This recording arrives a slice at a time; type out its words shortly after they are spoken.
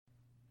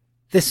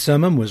This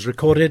sermon was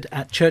recorded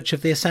at Church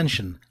of the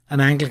Ascension, an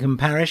Anglican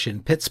parish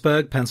in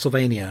Pittsburgh,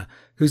 Pennsylvania,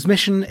 whose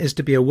mission is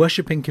to be a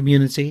worshipping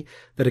community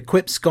that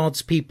equips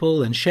God's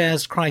people and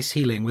shares Christ's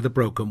healing with a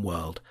broken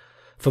world.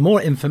 For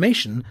more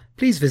information,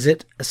 please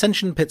visit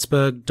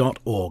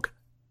ascensionpittsburgh.org.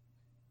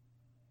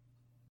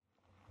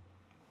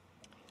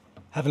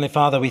 Heavenly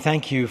Father, we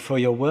thank you for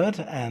your word,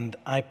 and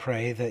I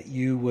pray that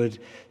you would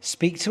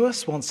speak to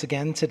us once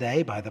again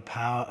today by the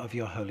power of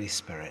your Holy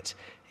Spirit.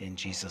 In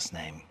Jesus'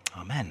 name,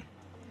 amen.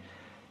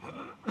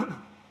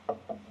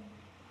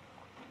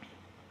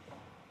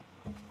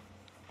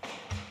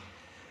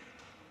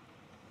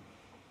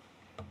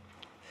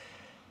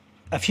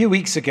 A few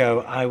weeks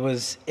ago, I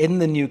was in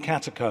the new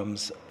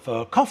catacombs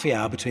for coffee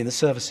hour between the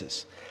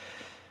services.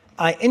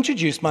 I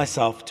introduced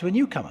myself to a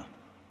newcomer,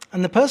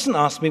 and the person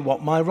asked me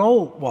what my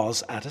role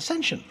was at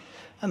Ascension.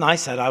 And I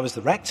said I was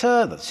the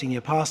rector, the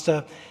senior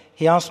pastor.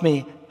 He asked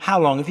me, "How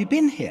long have you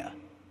been here?"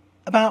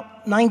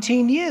 "About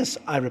 19 years,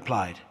 I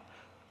replied.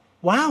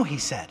 "Wow," he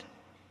said,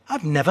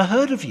 "I've never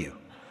heard of you."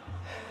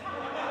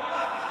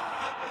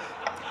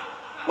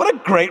 What a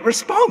great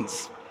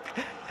response.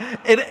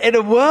 In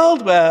a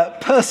world where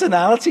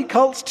personality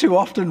cults too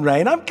often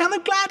reign, I'm kind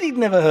of glad he'd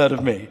never heard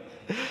of me.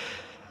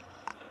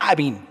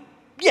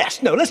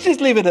 Let's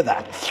just leave it at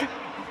that.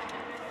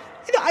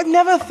 I've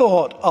never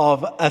thought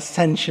of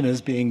Ascension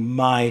as being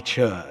my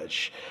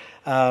church.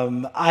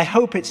 I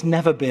hope it's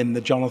never been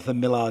the Jonathan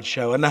Millard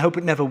show, and I hope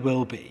it never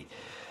will be.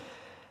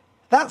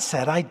 That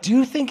said, I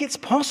do think it's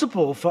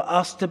possible for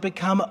us to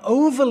become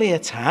overly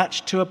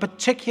attached to a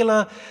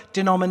particular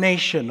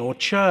denomination or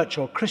church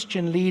or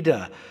Christian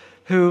leader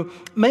who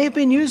may have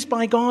been used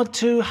by God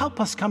to help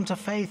us come to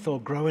faith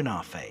or grow in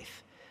our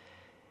faith.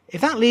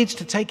 If that leads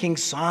to taking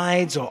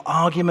sides or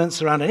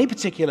arguments around any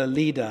particular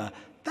leader,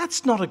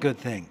 that's not a good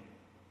thing.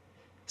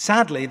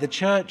 Sadly, the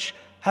church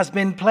has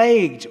been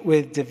plagued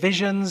with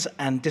divisions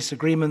and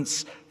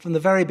disagreements from the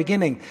very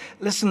beginning.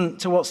 Listen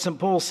to what St.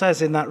 Paul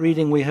says in that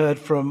reading we heard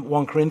from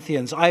 1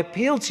 Corinthians. "I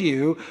appeal to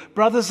you,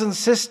 brothers and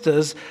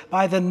sisters,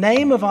 by the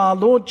name of our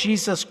Lord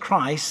Jesus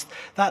Christ,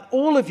 that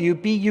all of you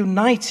be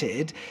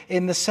united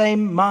in the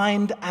same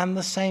mind and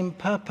the same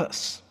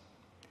purpose."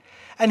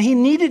 And he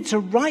needed to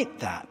write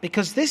that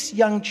because this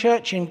young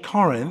church in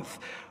Corinth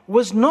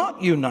was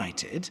not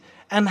united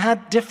and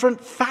had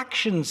different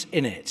factions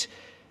in it.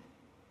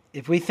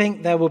 If we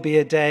think there will be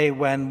a day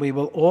when we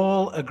will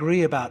all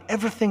agree about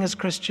everything as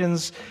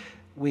Christians,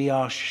 we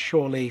are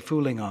surely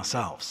fooling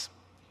ourselves.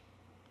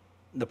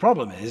 The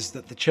problem is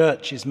that the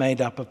church is made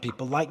up of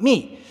people like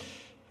me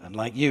and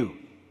like you,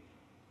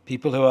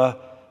 people who are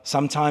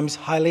sometimes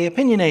highly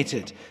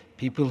opinionated,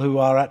 people who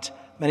are at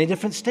many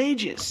different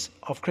stages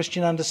of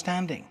Christian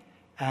understanding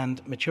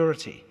and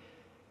maturity,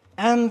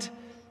 and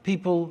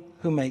people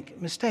who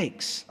make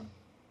mistakes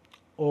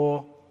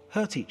or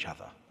hurt each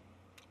other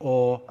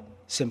or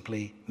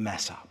simply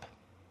mess up.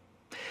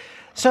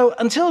 So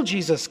until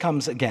Jesus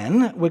comes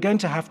again, we're going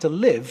to have to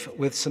live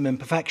with some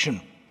imperfection.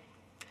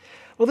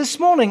 Well, this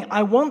morning,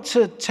 I want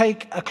to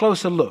take a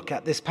closer look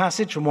at this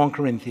passage from 1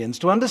 Corinthians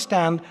to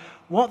understand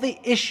what the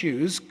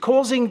issues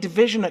causing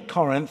division at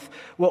Corinth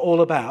were all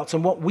about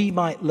and what we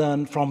might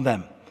learn from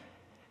them.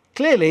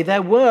 Clearly,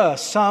 there were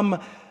some,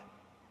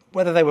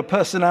 whether they were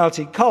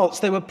personality cults,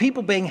 they were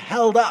people being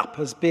held up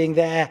as being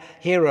their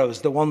heroes,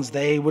 the ones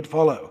they would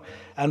follow.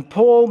 And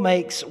Paul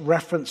makes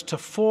reference to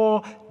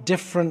 4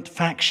 different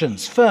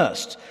factions.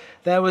 First,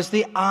 there was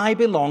the "I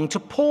belong to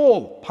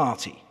Paul"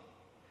 party.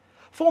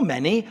 For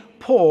many,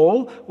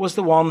 Paul was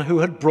the one who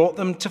had brought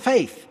them to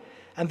faith,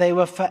 and they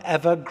were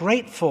forever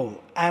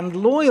grateful and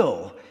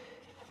loyal,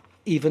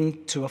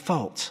 even to a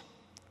fault.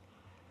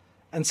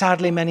 And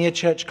sadly, many a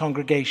church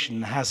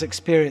congregation has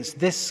experienced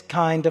this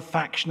kind of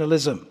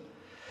factionalism.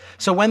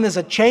 So when there's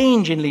a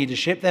change in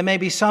leadership, there may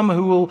be some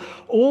who will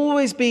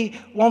always be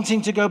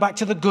wanting to go back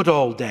to the good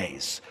old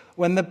days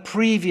when the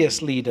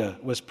previous leader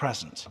was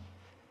present.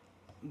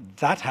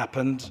 That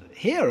happened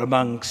here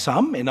among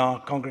some in our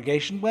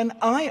congregation when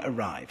I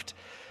arrived.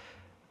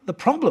 The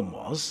problem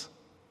was,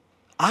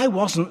 I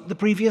wasn't the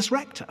previous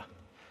rector.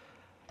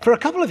 For a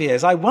couple of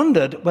years, I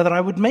wondered whether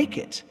I would make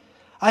it.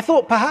 I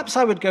thought perhaps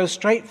I would go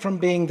straight from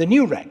being the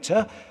new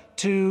rector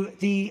to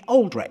the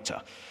old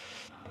rector.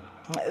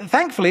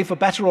 Thankfully, for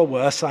better or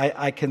worse,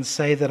 I can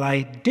say that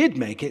I did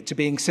make it to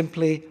being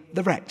simply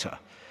the rector,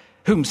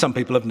 whom some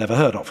people have never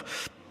heard of.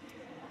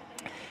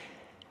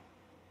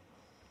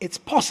 It's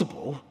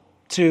possible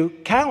to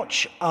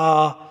couch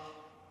our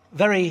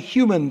very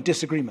human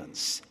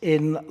disagreements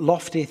in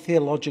lofty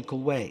theological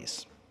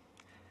ways,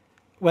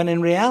 when in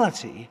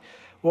reality,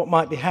 what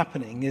might be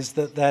happening is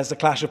that there's a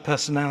clash of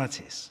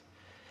personalities,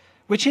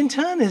 which in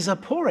turn is a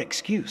poor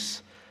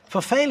excuse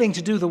for failing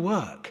to do the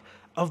work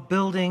of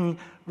building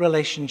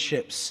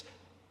relationships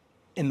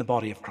in the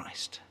body of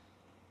Christ.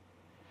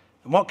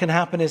 And what can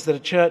happen is that a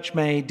church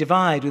may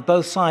divide with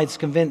both sides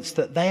convinced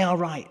that they are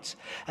right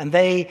and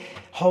they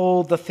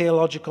hold the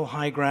theological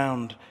high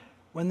ground,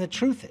 when the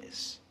truth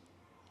is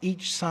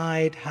each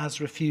side has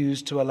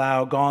refused to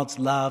allow God's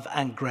love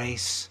and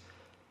grace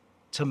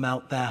to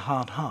melt their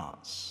hard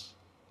hearts?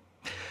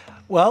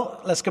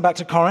 Well, let's go back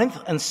to Corinth.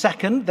 And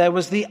second, there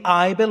was the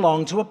I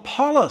belong to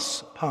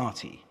Apollos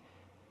party.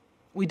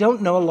 We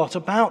don't know a lot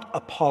about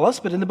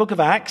Apollos, but in the book of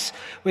Acts,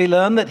 we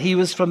learn that he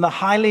was from the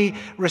highly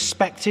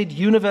respected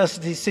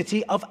university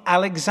city of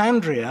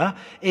Alexandria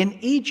in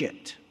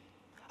Egypt.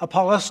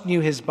 Apollos knew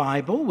his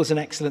Bible, was an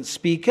excellent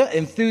speaker,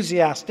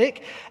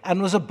 enthusiastic,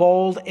 and was a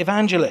bold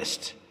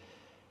evangelist.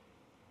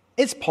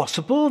 It's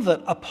possible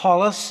that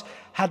Apollos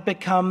had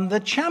become the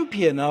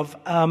champion of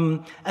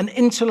an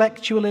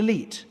intellectual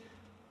elite.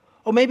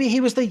 Or maybe he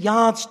was the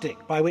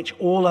yardstick by which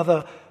all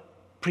other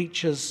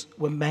preachers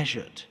were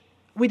measured.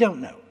 We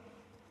don't know.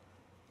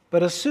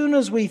 But as soon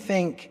as we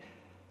think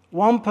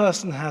one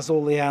person has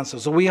all the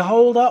answers, or we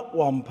hold up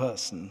one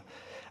person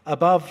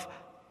above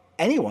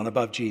anyone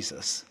above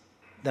Jesus,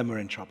 then we're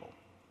in trouble.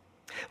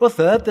 Well,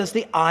 third, there's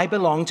the I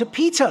belong to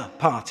Peter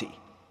party.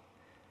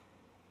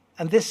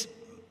 And this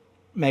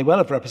may well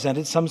have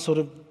represented some sort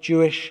of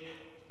Jewish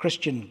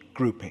Christian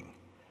grouping.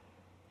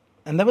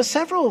 And there were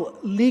several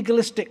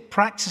legalistic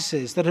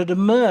practices that had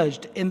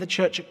emerged in the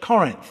church at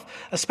Corinth,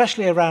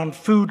 especially around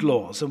food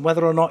laws and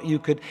whether or not you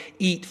could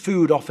eat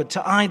food offered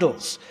to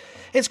idols.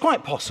 It's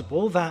quite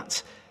possible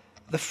that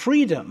the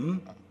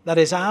freedom that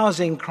is ours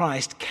in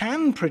Christ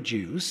can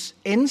produce,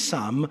 in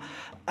some,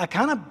 a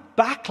kind of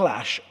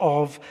backlash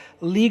of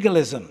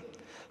legalism.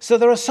 So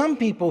there are some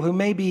people who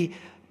maybe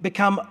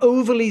become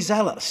overly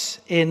zealous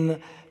in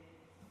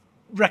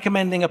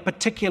recommending a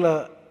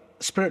particular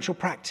spiritual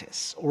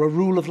practice or a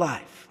rule of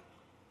life.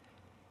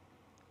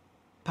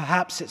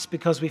 Perhaps it's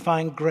because we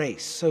find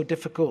grace so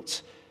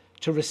difficult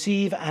to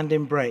receive and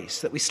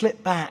embrace that we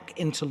slip back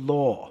into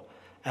law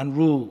and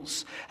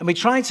rules and we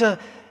try to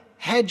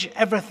hedge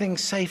everything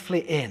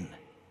safely in.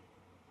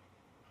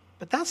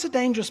 But that's a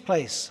dangerous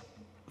place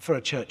for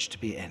a church to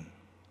be in.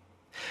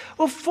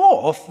 Well,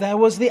 fourth, there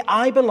was the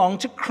I belong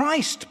to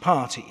Christ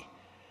party.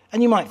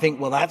 And you might think,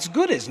 well, that's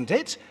good, isn't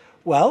it?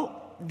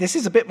 Well, this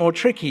is a bit more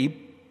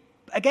tricky.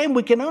 Again,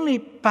 we can only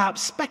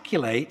perhaps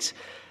speculate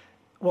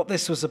what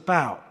this was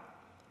about.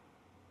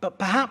 But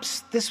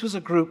perhaps this was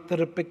a group that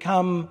had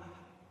become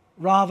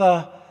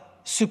rather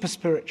super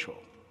spiritual.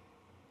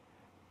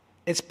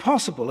 It's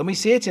possible, and we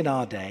see it in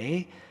our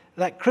day,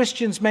 that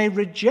Christians may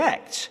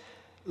reject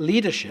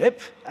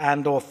leadership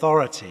and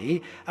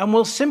authority and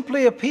will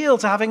simply appeal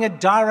to having a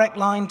direct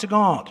line to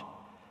God.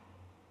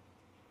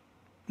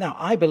 Now,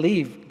 I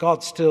believe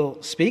God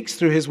still speaks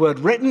through his word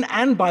written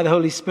and by the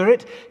Holy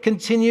Spirit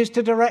continues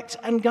to direct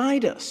and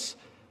guide us.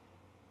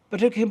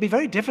 But it can be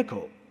very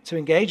difficult to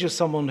engage with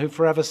someone who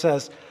forever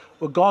says,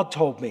 well, God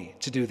told me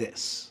to do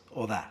this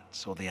or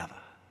that or the other.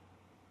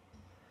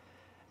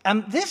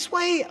 And this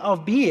way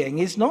of being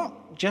is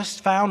not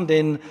just found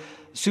in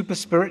super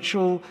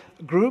spiritual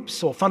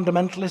groups or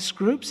fundamentalist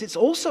groups. It's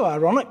also,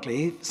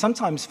 ironically,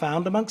 sometimes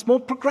found amongst more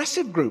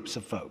progressive groups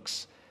of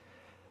folks.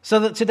 So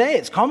that today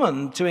it's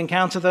common to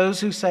encounter those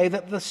who say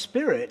that the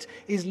Spirit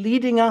is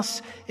leading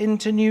us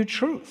into new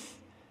truth.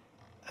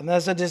 And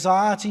there's a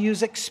desire to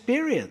use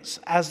experience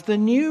as the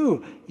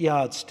new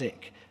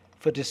yardstick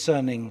for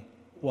discerning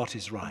what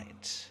is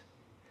right.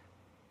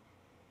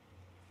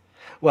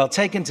 Well,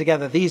 taken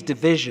together, these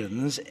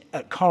divisions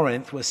at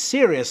Corinth were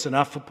serious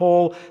enough for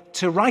Paul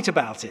to write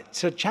about it,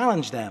 to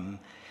challenge them.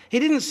 He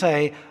didn't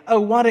say,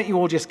 oh, why don't you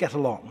all just get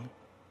along?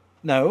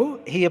 No,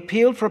 he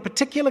appealed for a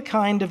particular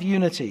kind of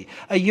unity,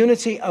 a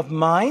unity of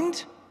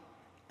mind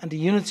and a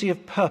unity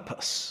of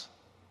purpose.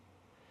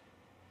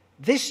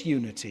 This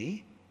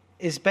unity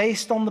is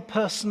based on the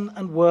person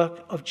and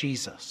work of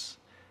Jesus.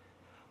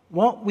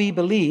 What we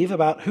believe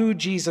about who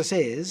Jesus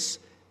is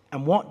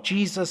and what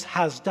Jesus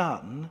has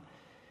done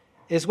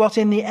is what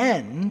in the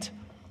end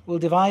will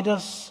divide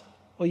us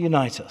or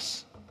unite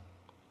us.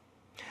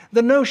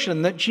 The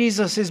notion that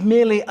Jesus is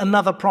merely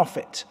another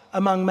prophet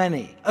among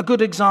many, a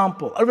good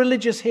example, a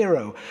religious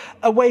hero,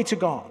 a way to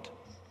God,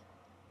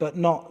 but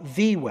not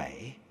the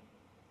way,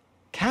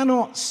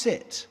 cannot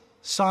sit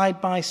side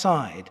by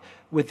side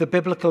with the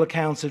biblical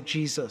account of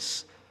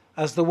Jesus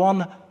as the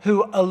one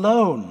who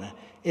alone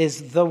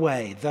is the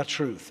way, the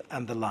truth,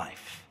 and the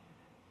life.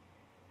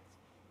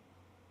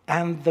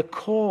 And the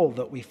call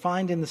that we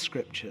find in the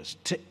scriptures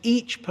to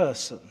each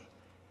person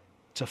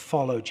to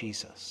follow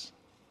Jesus.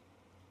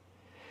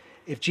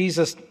 If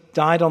Jesus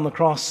died on the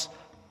cross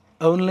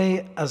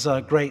only as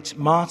a great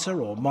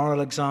martyr or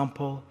moral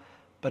example,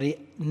 but he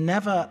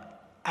never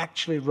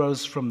actually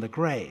rose from the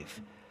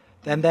grave,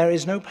 then there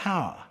is no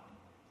power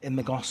in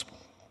the gospel.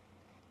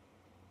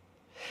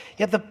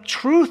 Yet the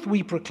truth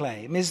we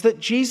proclaim is that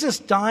Jesus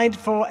died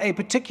for a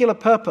particular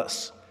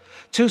purpose,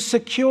 to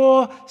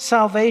secure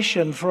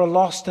salvation for a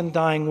lost and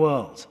dying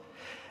world.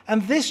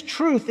 And this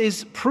truth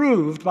is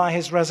proved by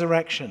his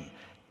resurrection,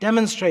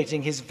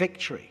 demonstrating his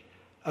victory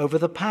over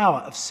the power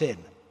of sin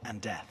and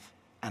death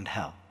and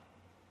hell.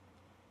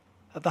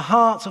 At the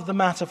heart of the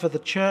matter for the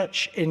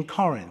church in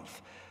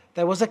Corinth,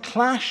 there was a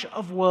clash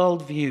of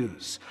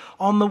worldviews.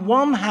 On the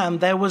one hand,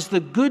 there was the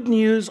good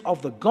news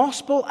of the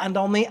gospel, and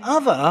on the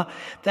other,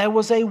 there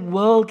was a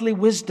worldly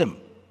wisdom,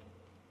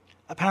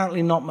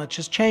 apparently not much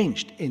has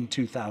changed in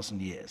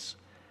 2,000 years.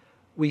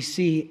 We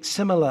see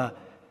similar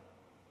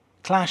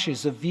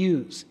clashes of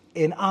views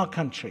in our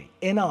country,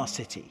 in our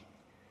city.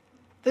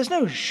 There's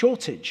no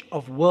shortage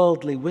of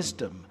worldly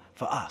wisdom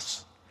for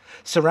us,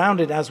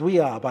 surrounded as we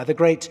are by the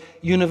great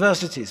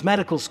universities,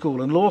 medical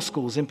school and law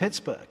schools in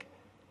Pittsburgh.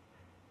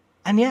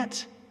 And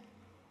yet,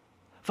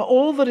 for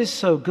all that is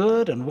so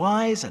good and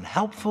wise and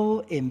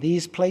helpful in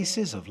these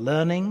places of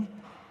learning,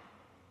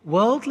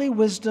 worldly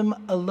wisdom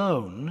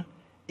alone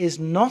is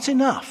not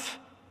enough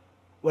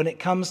when it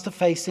comes to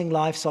facing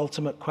life's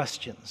ultimate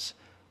questions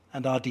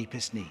and our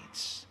deepest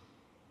needs.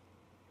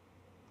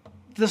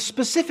 The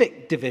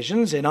specific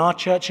divisions in our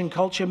church and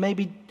culture may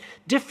be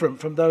different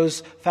from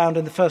those found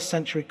in the first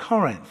century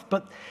Corinth,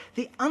 but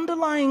the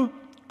underlying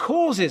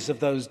causes of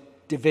those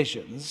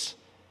divisions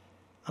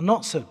are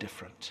not so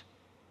different.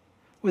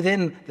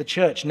 Within the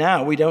church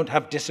now, we don't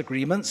have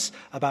disagreements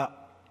about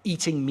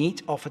eating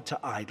meat offered to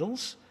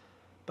idols,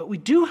 but we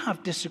do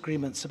have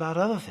disagreements about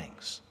other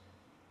things.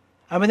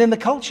 And within the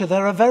culture,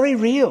 there are very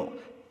real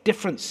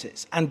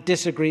differences and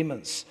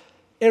disagreements,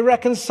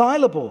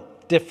 irreconcilable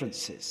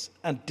differences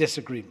and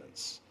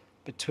disagreements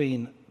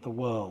between the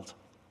world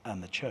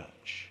and the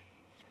church.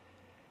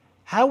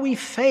 How we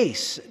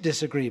face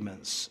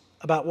disagreements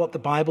about what the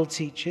Bible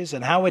teaches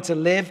and how we're to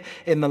live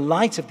in the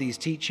light of these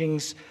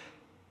teachings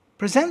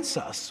presents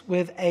us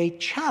with a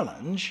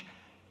challenge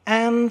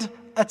and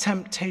a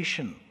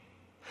temptation.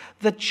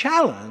 The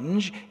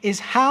challenge is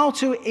how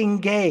to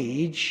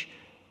engage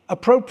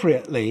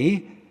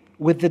appropriately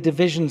with the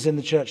divisions in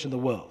the church and the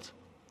world.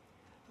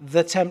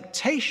 The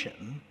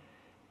temptation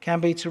can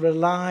be to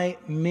rely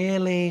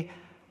merely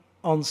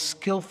on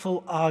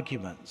skillful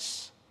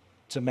arguments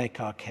to make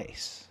our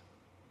case.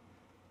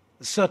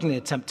 It's certainly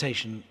a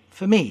temptation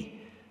for me,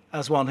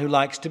 as one who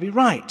likes to be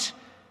right.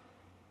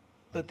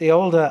 But the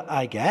older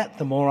I get,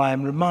 the more I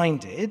am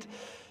reminded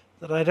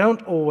that I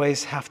don't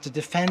always have to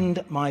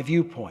defend my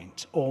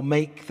viewpoint or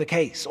make the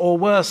case, or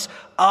worse,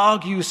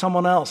 argue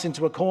someone else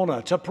into a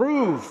corner to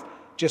prove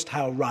just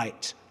how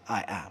right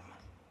I am.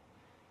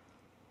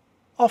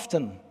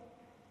 Often,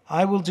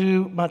 I will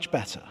do much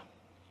better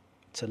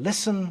to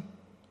listen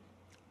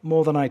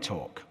more than I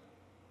talk,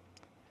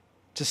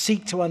 to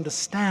seek to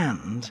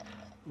understand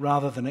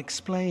rather than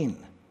explain,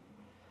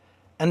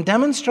 and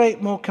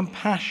demonstrate more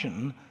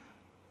compassion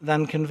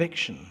than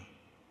conviction.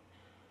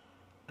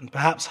 And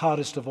perhaps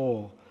hardest of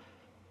all,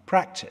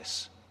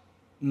 practice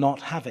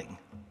not having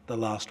the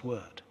last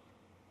word.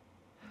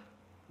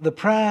 The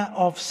prayer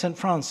of St.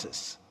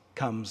 Francis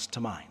comes to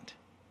mind,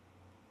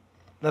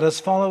 that as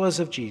followers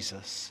of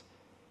Jesus,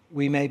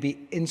 we may be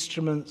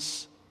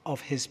instruments of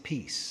his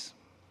peace.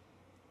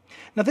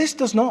 Now, this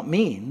does not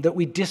mean that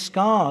we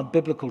discard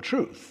biblical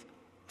truth.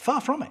 Far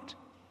from it.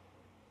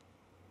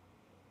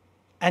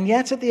 And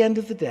yet, at the end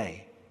of the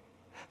day,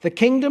 the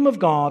kingdom of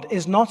God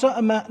is not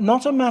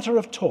a matter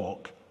of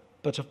talk,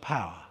 but of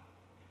power.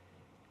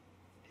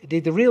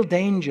 Indeed, the real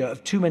danger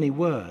of too many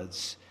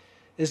words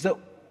is that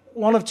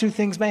one of two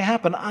things may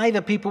happen.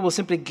 Either people will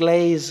simply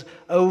glaze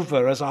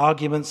over as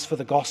arguments for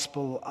the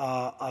gospel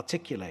are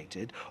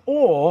articulated,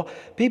 or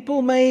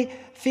people may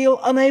feel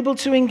unable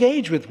to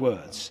engage with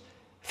words,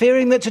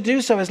 fearing that to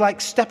do so is like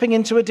stepping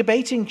into a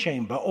debating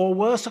chamber, or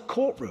worse, a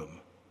courtroom.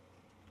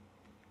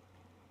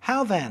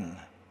 How then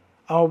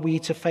are we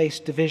to face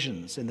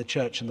divisions in the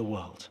church and the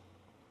world?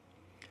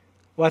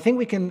 Well, I think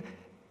we can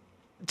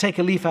take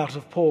a leaf out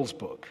of Paul's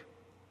book.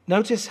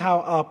 Notice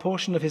how our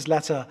portion of his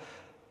letter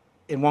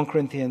in 1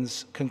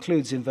 Corinthians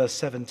concludes in verse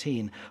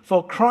 17.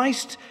 For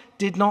Christ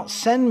did not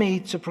send me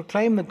to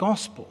proclaim the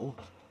gospel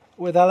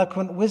with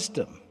eloquent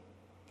wisdom.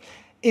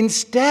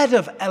 Instead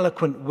of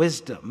eloquent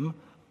wisdom,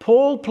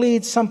 Paul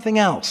pleads something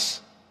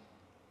else,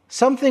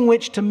 something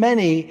which to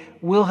many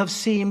will have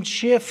seemed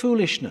sheer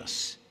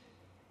foolishness.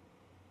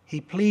 He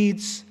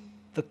pleads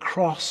the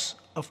cross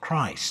of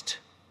Christ.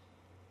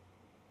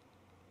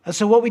 And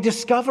so what we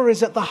discover is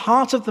that the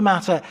heart of the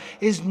matter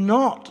is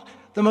not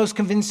the most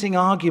convincing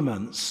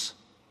arguments,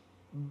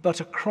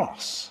 but a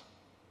cross.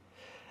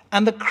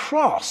 And the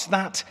cross,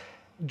 that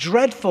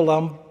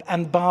dreadful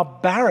and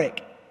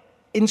barbaric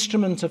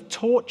instrument of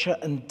torture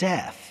and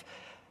death,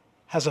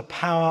 has a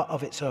power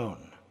of its own.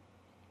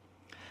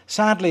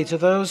 Sadly, to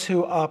those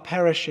who are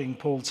perishing,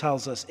 Paul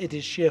tells us, it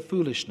is sheer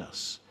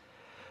foolishness.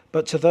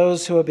 But to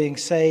those who are being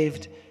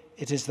saved,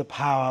 it is the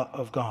power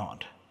of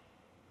God.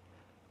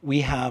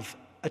 We have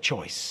a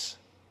choice.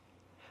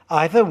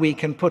 Either we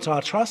can put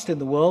our trust in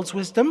the world's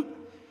wisdom,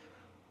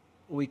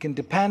 or we can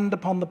depend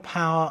upon the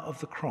power of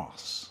the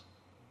cross.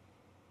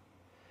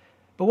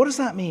 But what does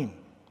that mean?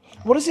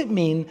 What does it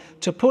mean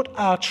to put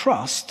our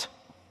trust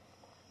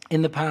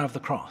in the power of the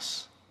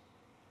cross?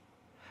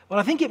 Well,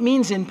 I think it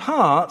means in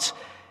part,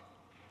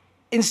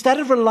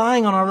 instead of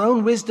relying on our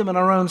own wisdom and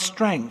our own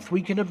strength,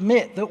 we can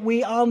admit that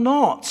we are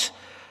not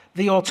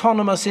the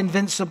autonomous,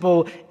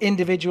 invincible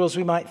individuals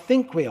we might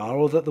think we are,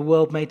 or that the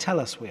world may tell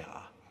us we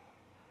are.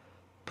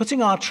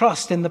 Putting our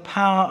trust in the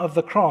power of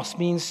the cross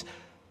means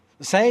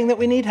saying that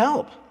we need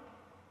help.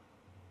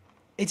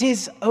 It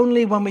is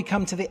only when we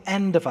come to the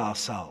end of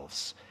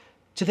ourselves,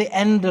 to the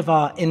end of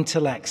our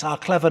intellects, our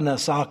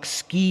cleverness, our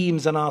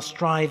schemes, and our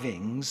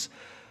strivings,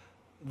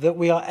 that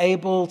we are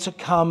able to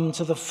come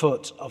to the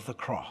foot of the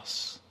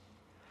cross.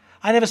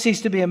 I never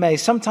cease to be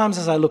amazed, sometimes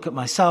as I look at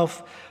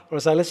myself or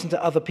as I listen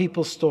to other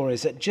people's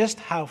stories, at just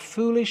how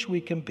foolish we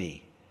can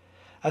be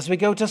as we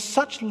go to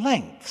such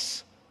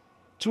lengths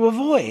to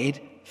avoid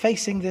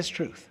facing this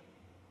truth.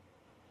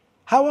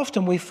 How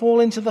often we fall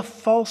into the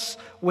false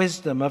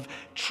wisdom of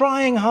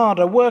trying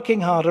harder,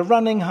 working harder,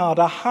 running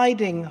harder,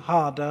 hiding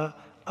harder,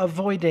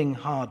 avoiding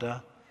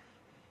harder.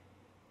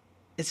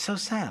 It's so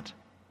sad.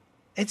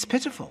 It's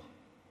pitiful.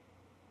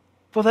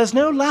 For there's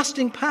no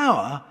lasting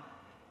power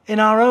in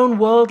our own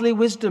worldly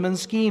wisdom and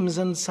schemes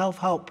and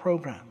self-help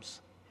programs.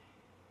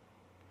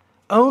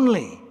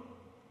 Only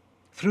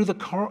through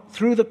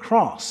the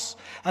cross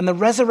and the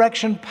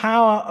resurrection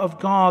power of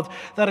God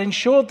that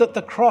ensured that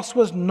the cross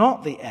was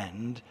not the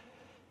end,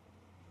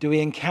 do we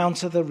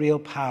encounter the real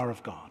power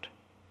of God.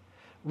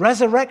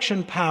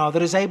 Resurrection power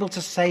that is able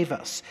to save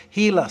us,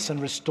 heal us, and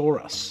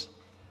restore us.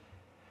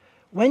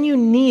 When you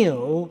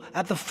kneel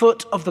at the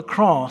foot of the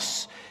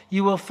cross,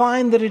 you will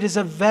find that it is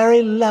a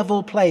very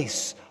level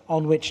place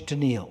on which to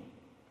kneel.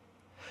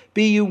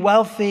 Be you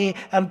wealthy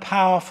and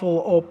powerful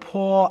or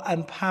poor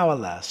and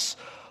powerless,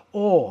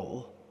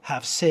 all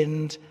have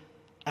sinned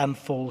and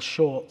fall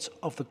short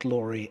of the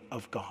glory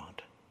of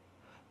God.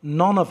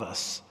 None of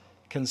us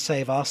can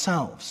save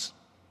ourselves.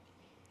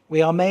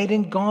 We are made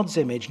in God's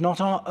image,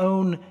 not our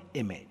own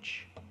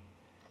image.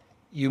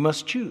 You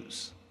must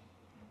choose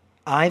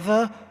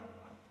either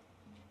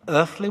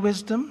earthly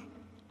wisdom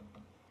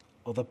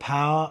or the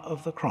power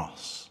of the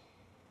cross,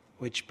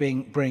 which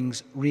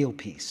brings real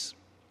peace.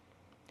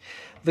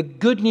 The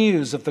good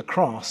news of the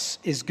cross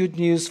is good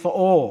news for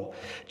all.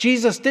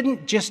 Jesus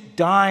didn't just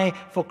die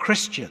for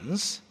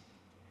Christians.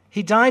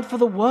 He died for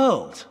the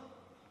world.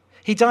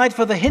 He died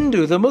for the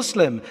Hindu, the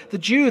Muslim, the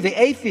Jew,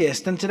 the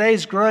atheist, and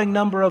today's growing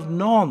number of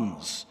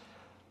nones,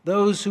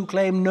 those who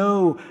claim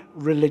no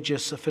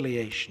religious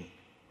affiliation.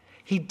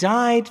 He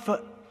died for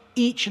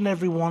each and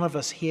every one of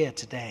us here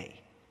today.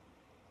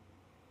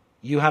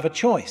 You have a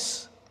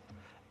choice: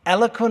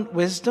 eloquent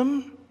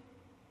wisdom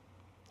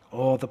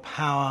or the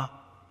power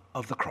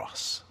of the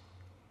cross.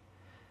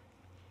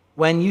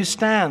 When you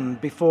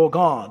stand before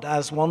God,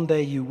 as one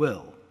day you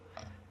will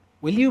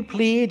you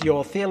plead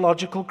your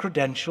theological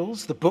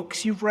credentials, the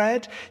books you've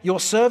read, your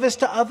service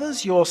to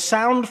others, your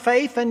sound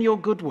faith, and your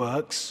good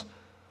works?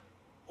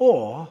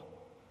 Or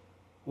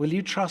will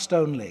you trust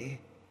only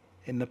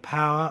in the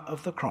power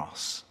of the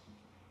cross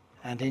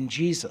and in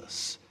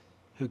Jesus,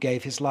 who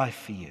gave his life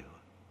for you?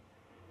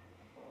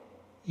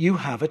 You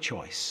have a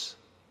choice: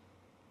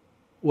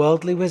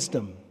 worldly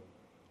wisdom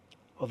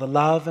or the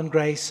love and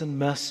grace and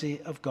mercy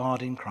of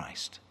God in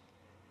Christ.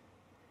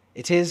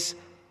 It is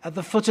at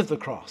the foot of the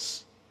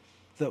cross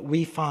that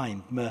we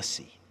find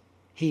mercy,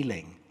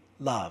 healing,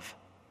 love,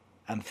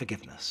 and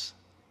forgiveness.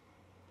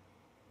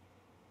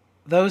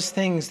 Those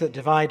things that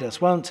divide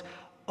us won't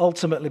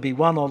ultimately be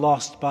won or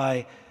lost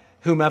by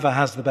whomever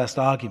has the best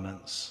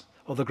arguments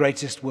or the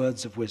greatest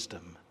words of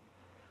wisdom,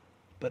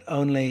 but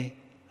only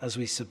as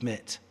we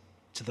submit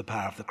to the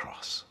power of the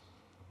cross.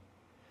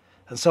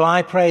 And so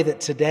I pray that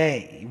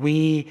today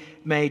we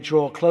may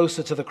draw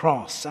closer to the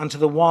cross and to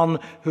the one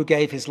who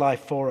gave his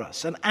life for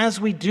us. And as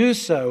we do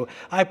so,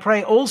 I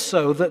pray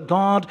also that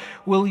God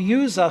will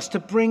use us to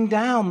bring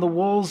down the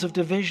walls of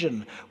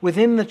division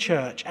within the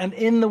church and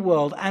in the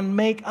world and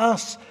make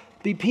us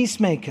be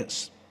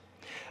peacemakers.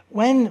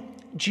 When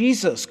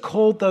Jesus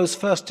called those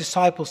first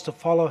disciples to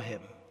follow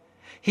him,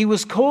 he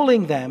was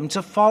calling them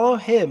to follow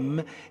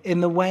him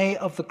in the way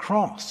of the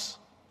cross.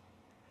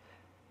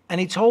 And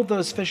he told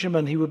those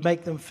fishermen he would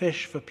make them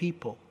fish for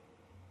people.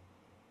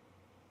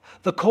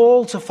 The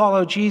call to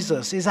follow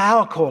Jesus is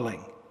our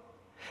calling.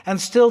 And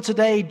still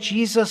today,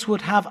 Jesus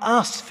would have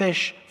us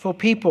fish for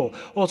people.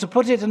 Or to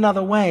put it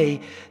another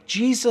way,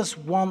 Jesus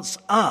wants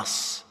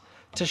us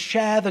to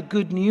share the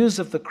good news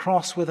of the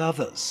cross with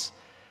others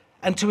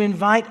and to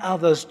invite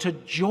others to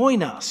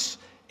join us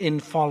in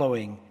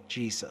following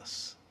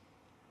Jesus.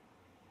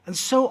 And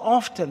so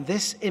often,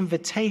 this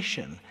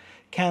invitation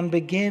can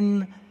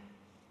begin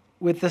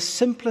with the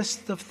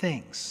simplest of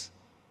things,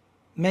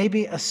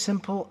 maybe a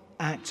simple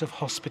act of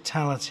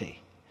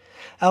hospitality.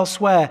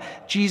 Elsewhere,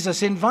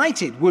 Jesus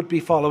invited would-be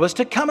followers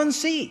to come and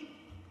see.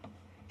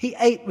 He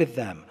ate with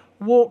them,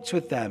 walked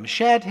with them,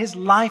 shared his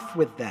life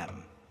with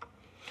them.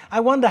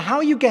 I wonder, how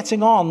are you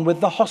getting on with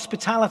the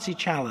hospitality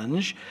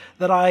challenge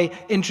that I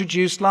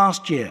introduced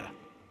last year?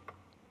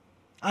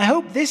 I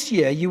hope this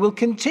year you will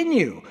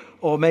continue,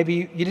 or maybe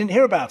you didn't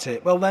hear about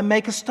it. Well, then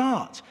make a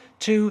start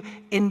to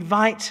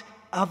invite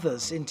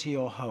others into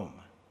your home,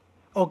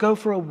 or go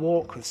for a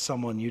walk with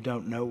someone you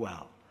don't know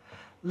well.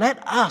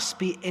 Let us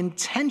be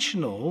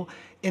intentional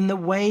in the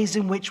ways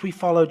in which we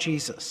follow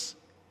Jesus,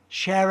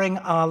 sharing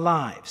our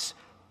lives,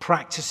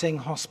 practicing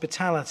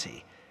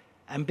hospitality,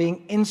 and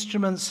being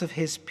instruments of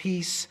his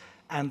peace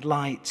and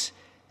light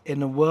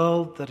in a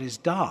world that is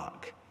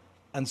dark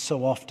and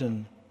so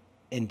often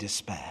in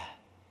despair.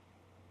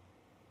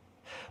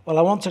 Well,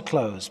 I want to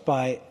close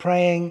by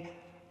praying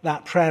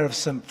that prayer of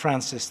St.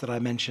 Francis that I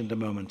mentioned a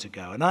moment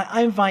ago. And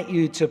I invite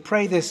you to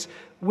pray this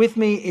with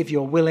me, if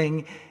you're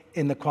willing,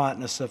 in the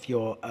quietness of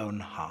your own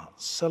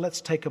hearts. So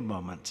let's take a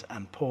moment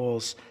and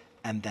pause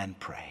and then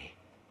pray.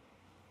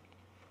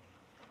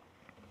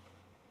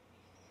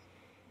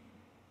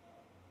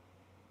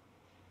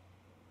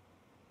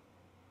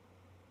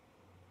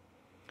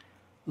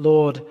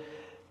 Lord,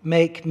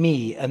 make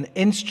me an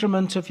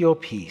instrument of your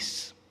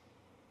peace.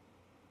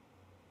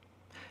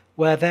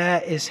 Where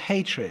there is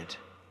hatred,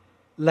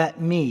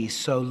 let me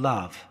sow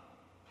love.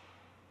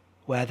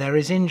 Where there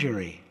is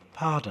injury,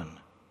 pardon.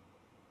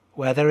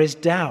 Where there is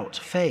doubt,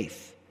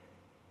 faith.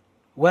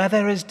 Where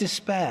there is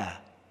despair,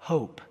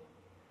 hope.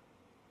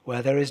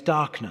 Where there is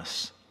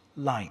darkness,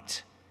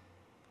 light.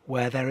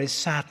 Where there is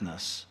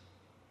sadness,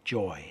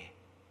 joy.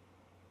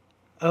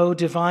 O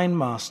divine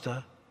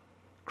Master,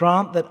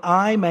 grant that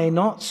I may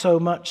not so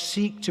much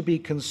seek to be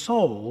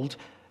consoled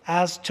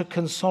as to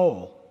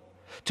console,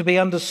 to be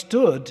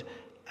understood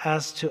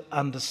as to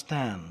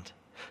understand,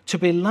 to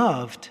be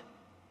loved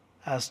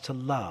as to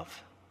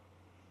love.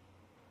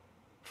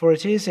 For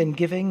it is in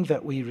giving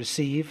that we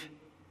receive,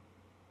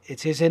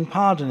 it is in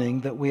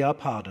pardoning that we are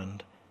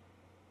pardoned,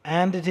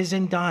 and it is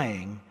in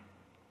dying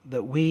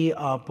that we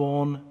are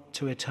born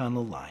to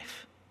eternal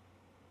life.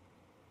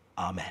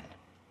 Amen.